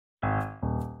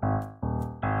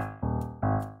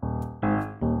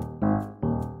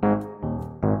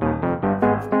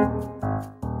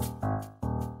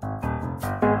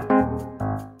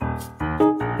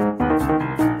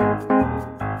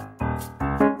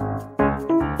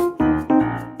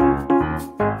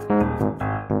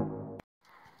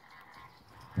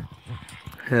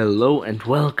Hello and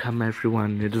welcome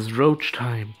everyone, it is Roach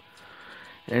time,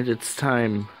 and it's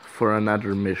time for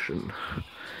another mission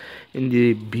in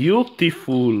the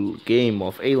beautiful game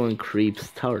of Alien Creep's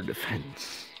Tower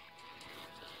Defense,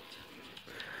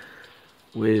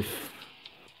 with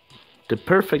the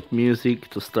perfect music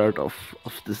to start off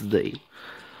of this day.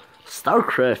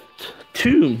 StarCraft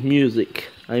 2 music,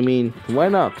 why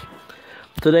not?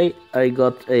 Today I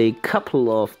got a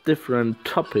couple of different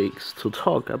topics to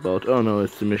talk about. Oh no,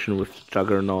 it's the mission with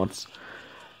juggernauts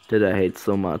that I hate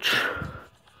so much.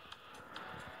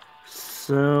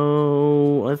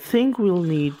 So I think we'll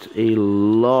need a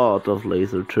lot of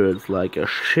laser turrets, like a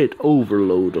shit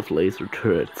overload of laser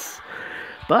turrets.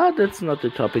 But that's not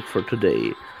the topic for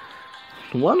today.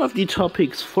 One of the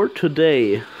topics for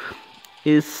today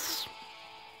is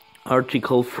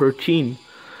Article 13.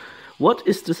 What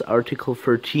is this Article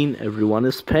 13 everyone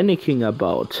is panicking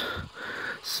about?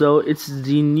 So it's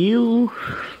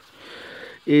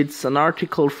an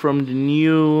article from the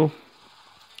new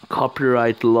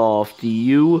copyright law of the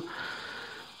EU,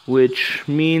 which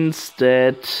means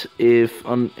that if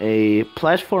on a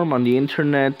platform on the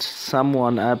internet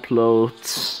someone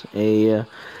uploads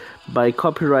by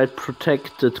copyright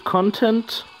protected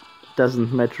content,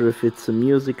 doesn't matter if it's a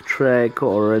music track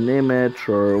or an image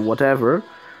or whatever,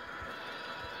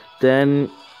 then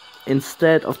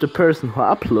instead of the person who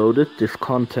uploaded this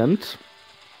content,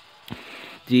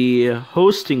 the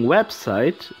hosting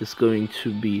website is going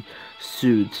to be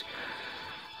sued.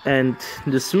 And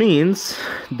this means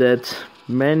that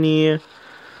many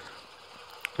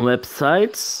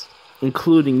websites,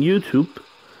 including YouTube,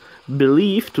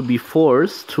 believe to be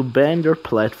forced to ban their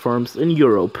platforms in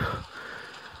Europe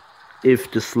if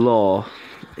this law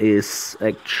is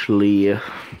actually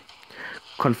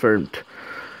confirmed.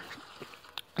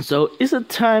 So, is it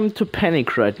time to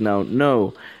panic right now?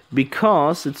 No,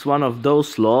 because it's one of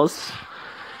those laws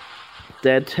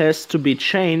that has to be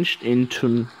changed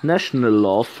into national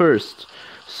law first.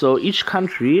 So each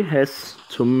country has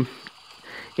to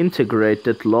integrate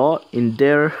that law in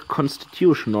their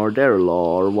constitution or their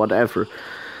law or whatever.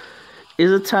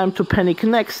 Is it time to panic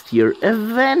next year?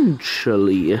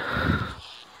 Eventually.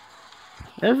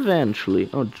 Oh,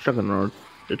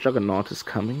 the Juggernaut is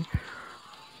coming.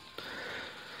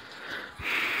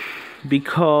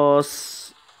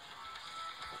 Because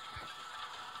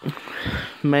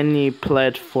many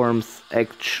platforms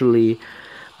actually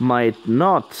might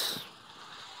not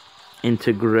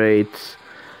integrate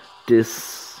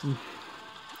this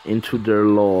into their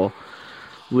law,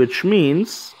 which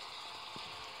means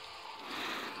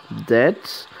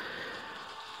that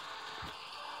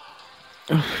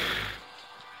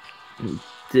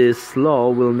this law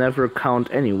will never count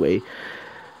anyway.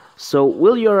 So,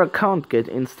 will your account get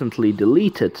instantly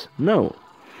deleted? No.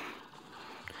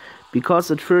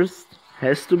 Because it first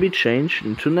has to be changed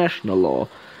into national law.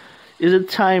 Is it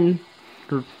time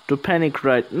to panic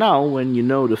right now when you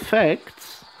know the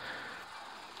facts?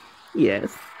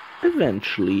 Yes,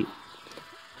 eventually.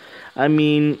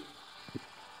 You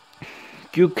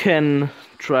can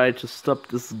try to stop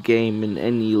this game in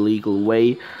any legal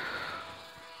way.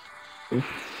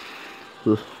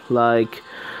 Like,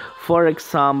 for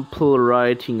example,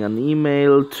 writing an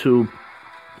email to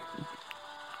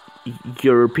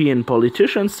European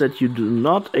politicians that you do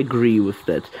not agree with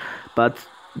that, but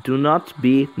do not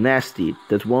be nasty,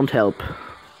 that won't help.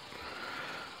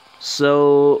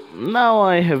 So now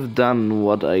I have done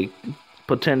what I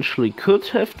potentially could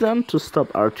have done to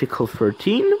stop Article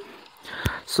 13,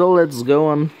 so let's go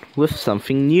on with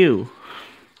something new.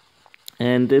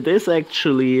 And it is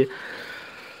actually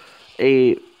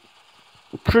a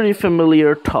pretty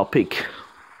familiar topic.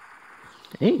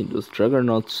 Hey, those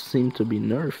juggernauts seem to be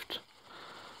nerfed.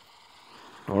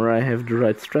 Or I have the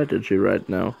right strategy right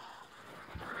now.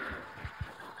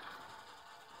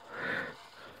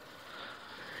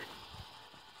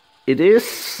 It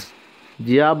is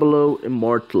Diablo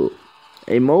Immortal,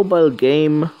 a mobile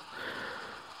game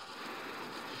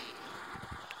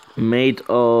made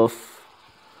of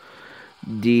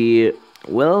the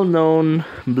well-known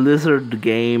Blizzard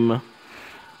game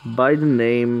by the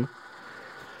name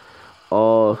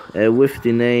with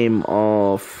the name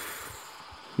of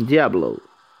Diablo.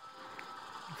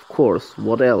 Of course,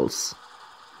 what else?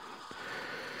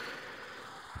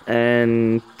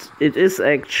 And it is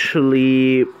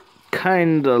actually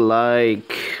kinda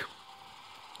like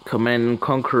Command &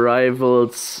 Conquer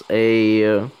Rivals,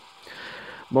 a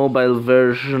mobile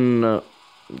version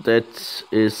that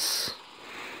is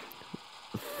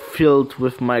filled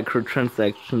with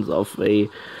microtransactions of a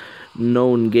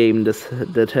known game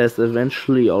that has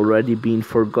eventually already been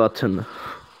forgotten.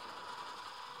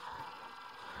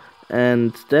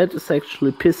 and that is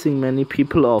actually pissing many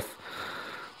people off.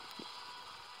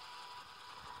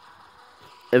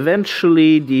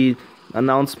 Eventually, the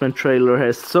announcement trailer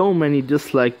has so many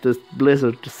dislikes that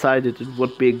Blizzard decided it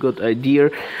would be a good idea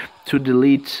to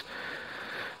delete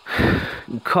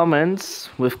comments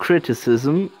with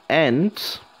criticism,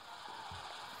 and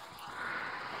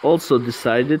also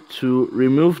decided to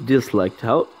remove dislikes.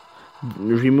 How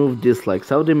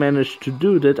they managed to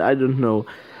do that, I don't know.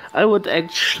 I would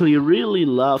actually really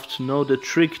love to know the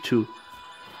trick to...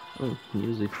 Oh,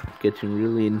 music getting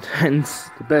really intense.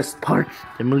 The best part,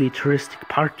 the militaristic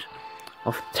part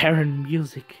of Terran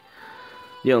music.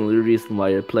 The only reason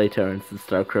why I play Terrans in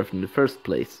StarCraft in the first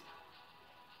place.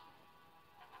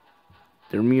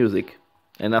 Their music,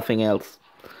 and nothing else.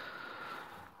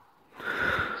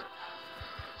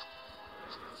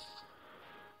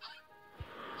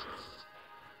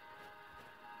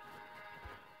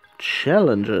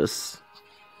 Challenges.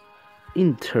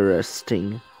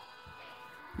 Interesting.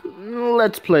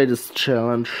 Let's play this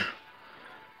challenge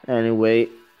anyway,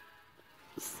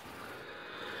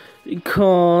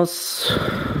 because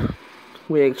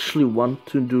we actually want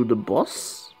to do the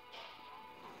boss.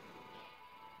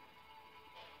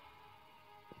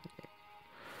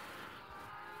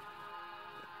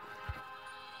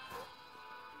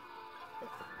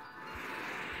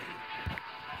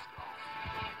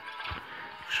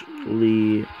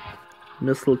 Actually,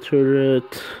 missile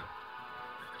turret.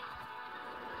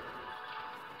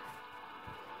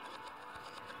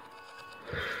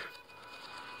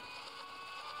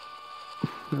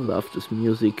 I love this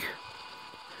music.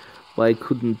 Why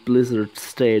couldn't Blizzard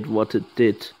stay at what it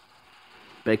did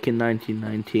back in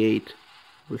 1998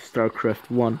 with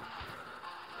StarCraft 1?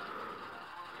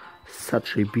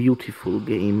 Such a beautiful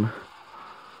game.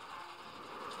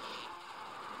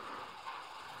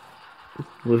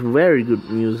 With very good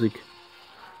music.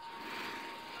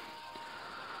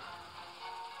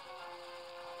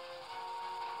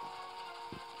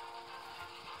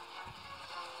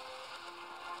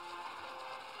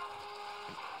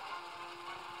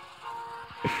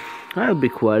 I'll be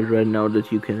quiet right now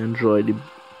that you can enjoy the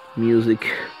music.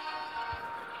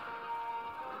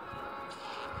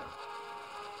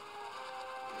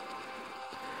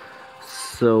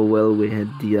 So, well, we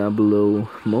had Diablo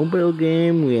mobile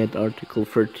game, we had Article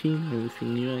 13,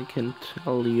 anything new I can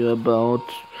tell you about.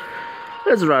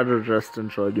 Let's rather just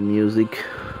enjoy the music.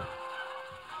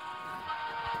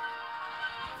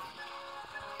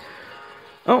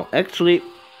 Oh, actually,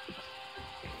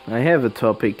 I have a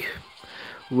topic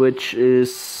which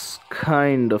is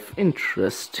kind of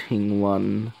interesting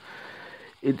one.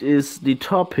 It is the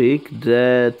topic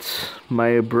that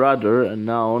my brother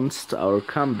announced our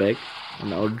comeback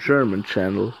on our German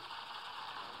channel,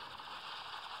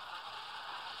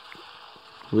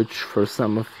 which for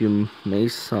some of you may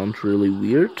sound really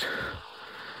weird,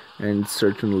 and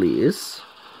certainly is,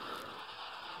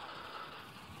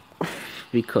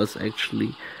 because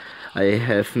actually I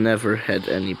have never had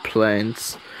any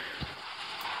plans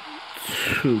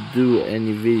to do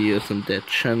any videos on that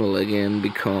channel again,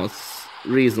 because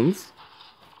reasons.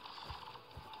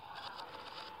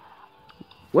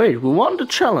 Wait, we won the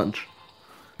challenge.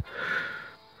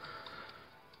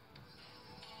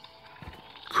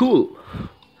 Cool.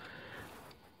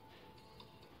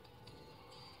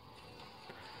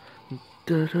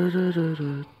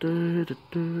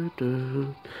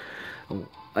 Oh,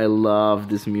 I love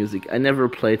this music. I never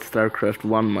played StarCraft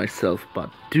 1 myself, but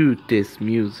dude, this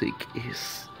music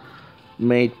is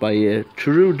made by a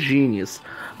true genius,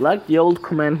 like the old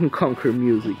Command and Conquer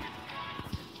music.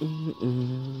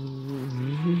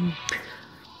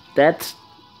 That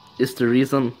is the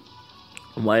reason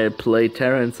why I play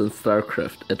Terrans and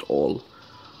StarCraft at all.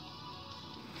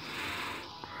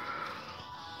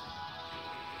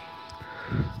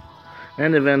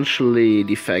 And eventually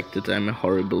the fact that I'm a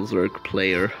horrible Zerg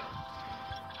player.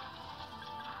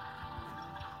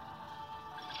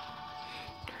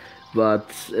 But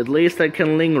at least I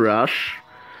can Ling Rush.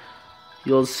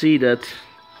 You'll see that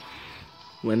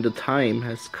when the time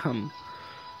has come.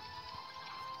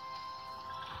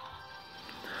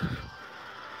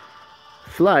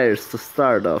 Flyers to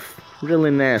start off,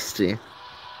 really nasty.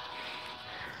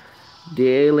 The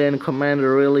alien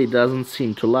commander really doesn't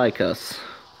seem to like us.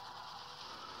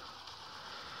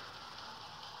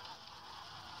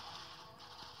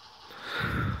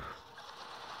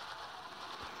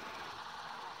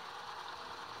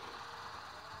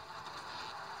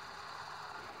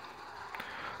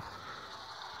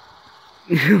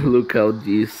 Look how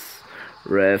these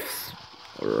refs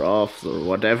or offs or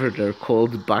whatever they're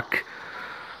called buck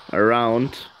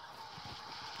around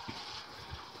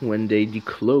when they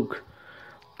decloak.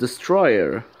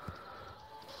 Destroyer.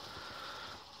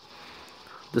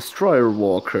 Destroyer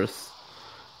walkers.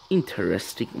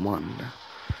 Interesting one.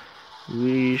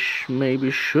 We maybe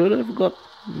should have got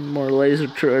more laser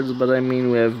turrets, but I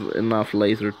mean we have enough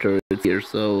laser turrets here,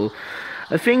 so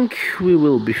I think we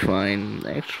will be fine.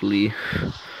 Actually,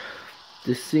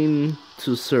 they seem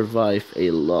to survive a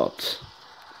lot.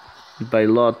 By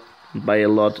a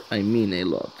lot I mean a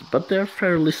lot, but they're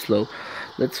fairly slow.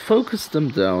 Let's focus them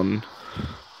down.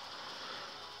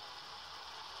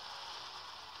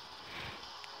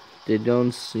 They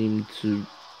don't seem to...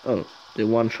 Oh, they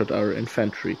one-shot our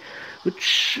infantry,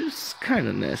 which is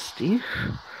kinda nasty.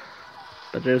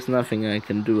 But there's nothing I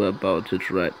can do about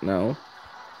it right now.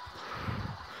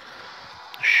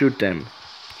 Shoot them.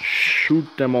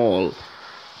 Shoot them all.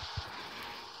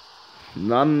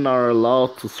 None are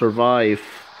allowed to survive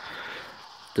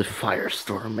the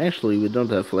firestorm. Actually, we don't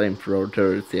have flamethrower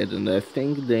turrets yet, and I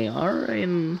think they are a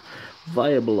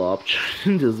viable option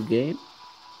in this game.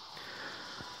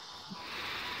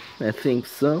 I think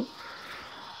so.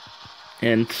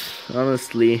 And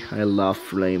honestly, I love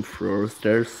flamethrowers.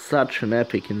 They're such an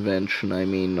epic invention. I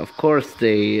mean, of course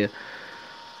they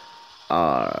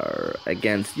are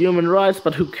against human rights,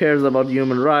 but who cares about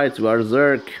human rights? We are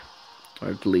Zerg. Or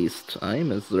at least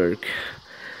I'm a Zerg.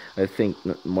 I think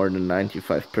more than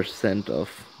 95%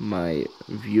 of my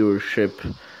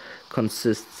viewership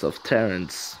consists of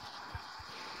Terrans.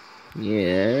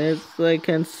 Yes, I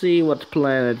can see what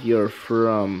planet you're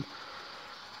from.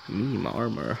 Meme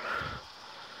armor.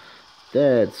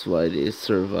 That's why they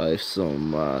survive so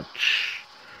much.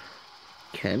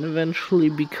 Can eventually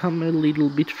become a little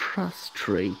bit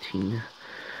frustrating.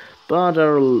 But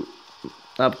our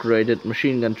upgraded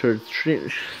machine gun turrets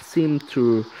seem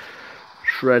to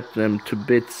shred them to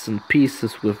bits and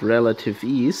pieces with relative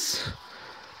ease.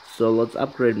 So let's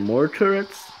upgrade more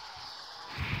turrets.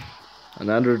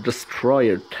 Another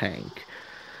destroyer tank.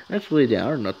 Actually, they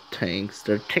are not tanks,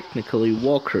 they're technically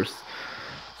walkers.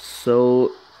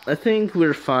 So I think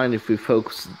we're fine if we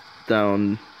focus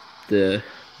down the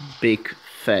big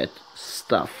fat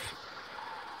stuff.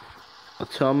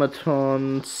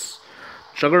 Automatons,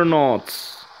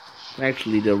 juggernauts.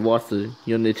 Actually, there was a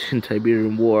unit in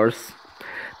Tiberium Wars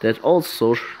that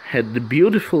also had the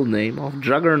beautiful name of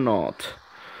Juggernaut.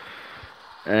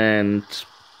 And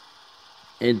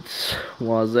it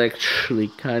was actually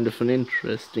kind of an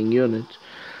interesting unit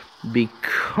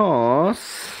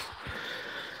because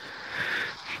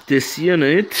this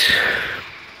unit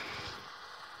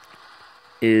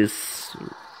is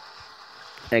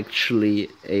actually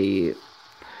a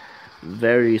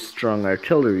very strong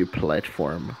artillery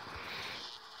platform.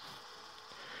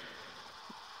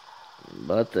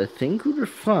 But I think we're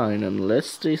fine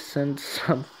unless they send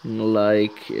something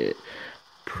like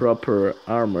proper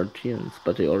armored units.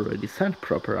 But they already sent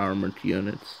proper armored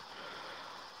units.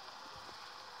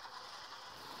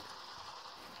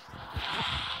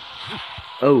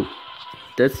 Oh,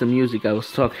 that's the music I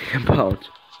was talking about.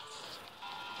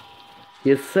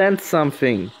 He sent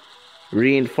something.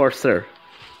 Reinforcer.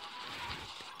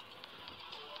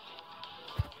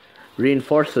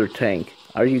 Reinforcer tank.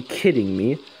 Are you kidding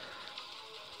me?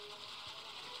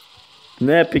 An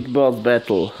epic boss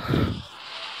battle.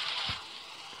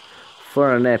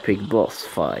 For an epic boss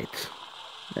fight.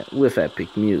 With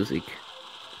epic music.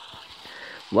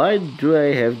 Why do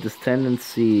I have this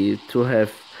tendency to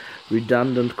have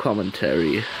redundant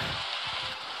commentary?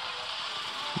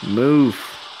 Move.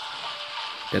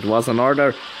 That was an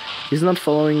order. He's not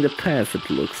following the path, it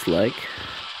looks like.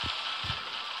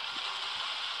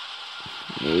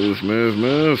 Move, move,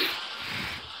 move.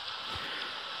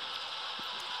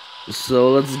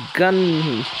 So let's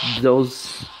gun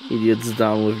those idiots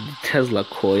down with the Tesla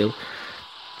coil.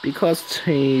 Because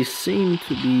they seem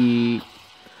to be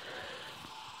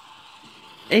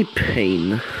a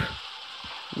pain.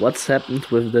 What's happened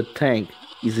with the tank?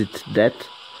 Is it dead?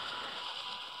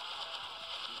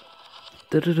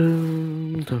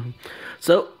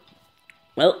 So,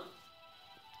 well,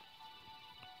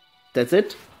 that's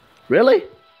it? Really?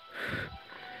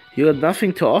 You had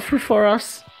nothing to offer for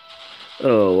us?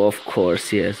 Oh, of course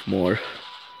he has more.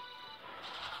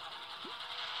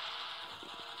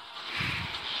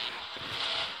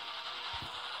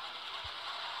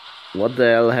 What the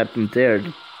hell happened there?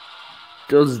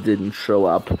 Those didn't show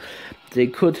up. They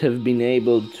could have been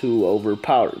able to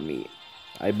overpower me,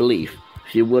 I believe.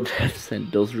 She would have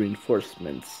sent those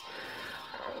reinforcements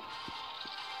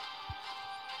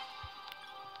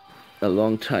a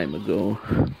long time ago.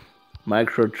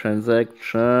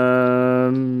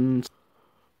 Microtransactions.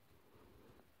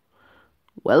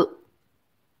 Well,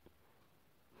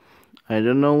 I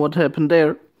don't know what happened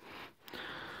there.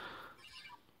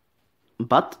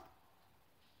 But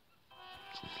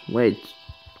wait,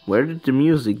 where did the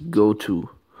music go to?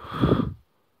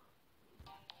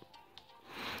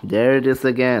 There it is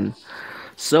again.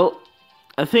 So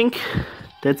I think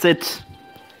that's it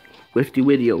with the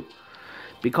video,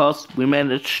 because we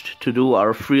managed to do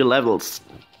our 3 levels.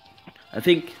 I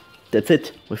think that's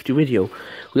it with the video.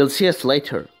 We'll see us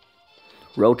later.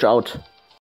 Roach out.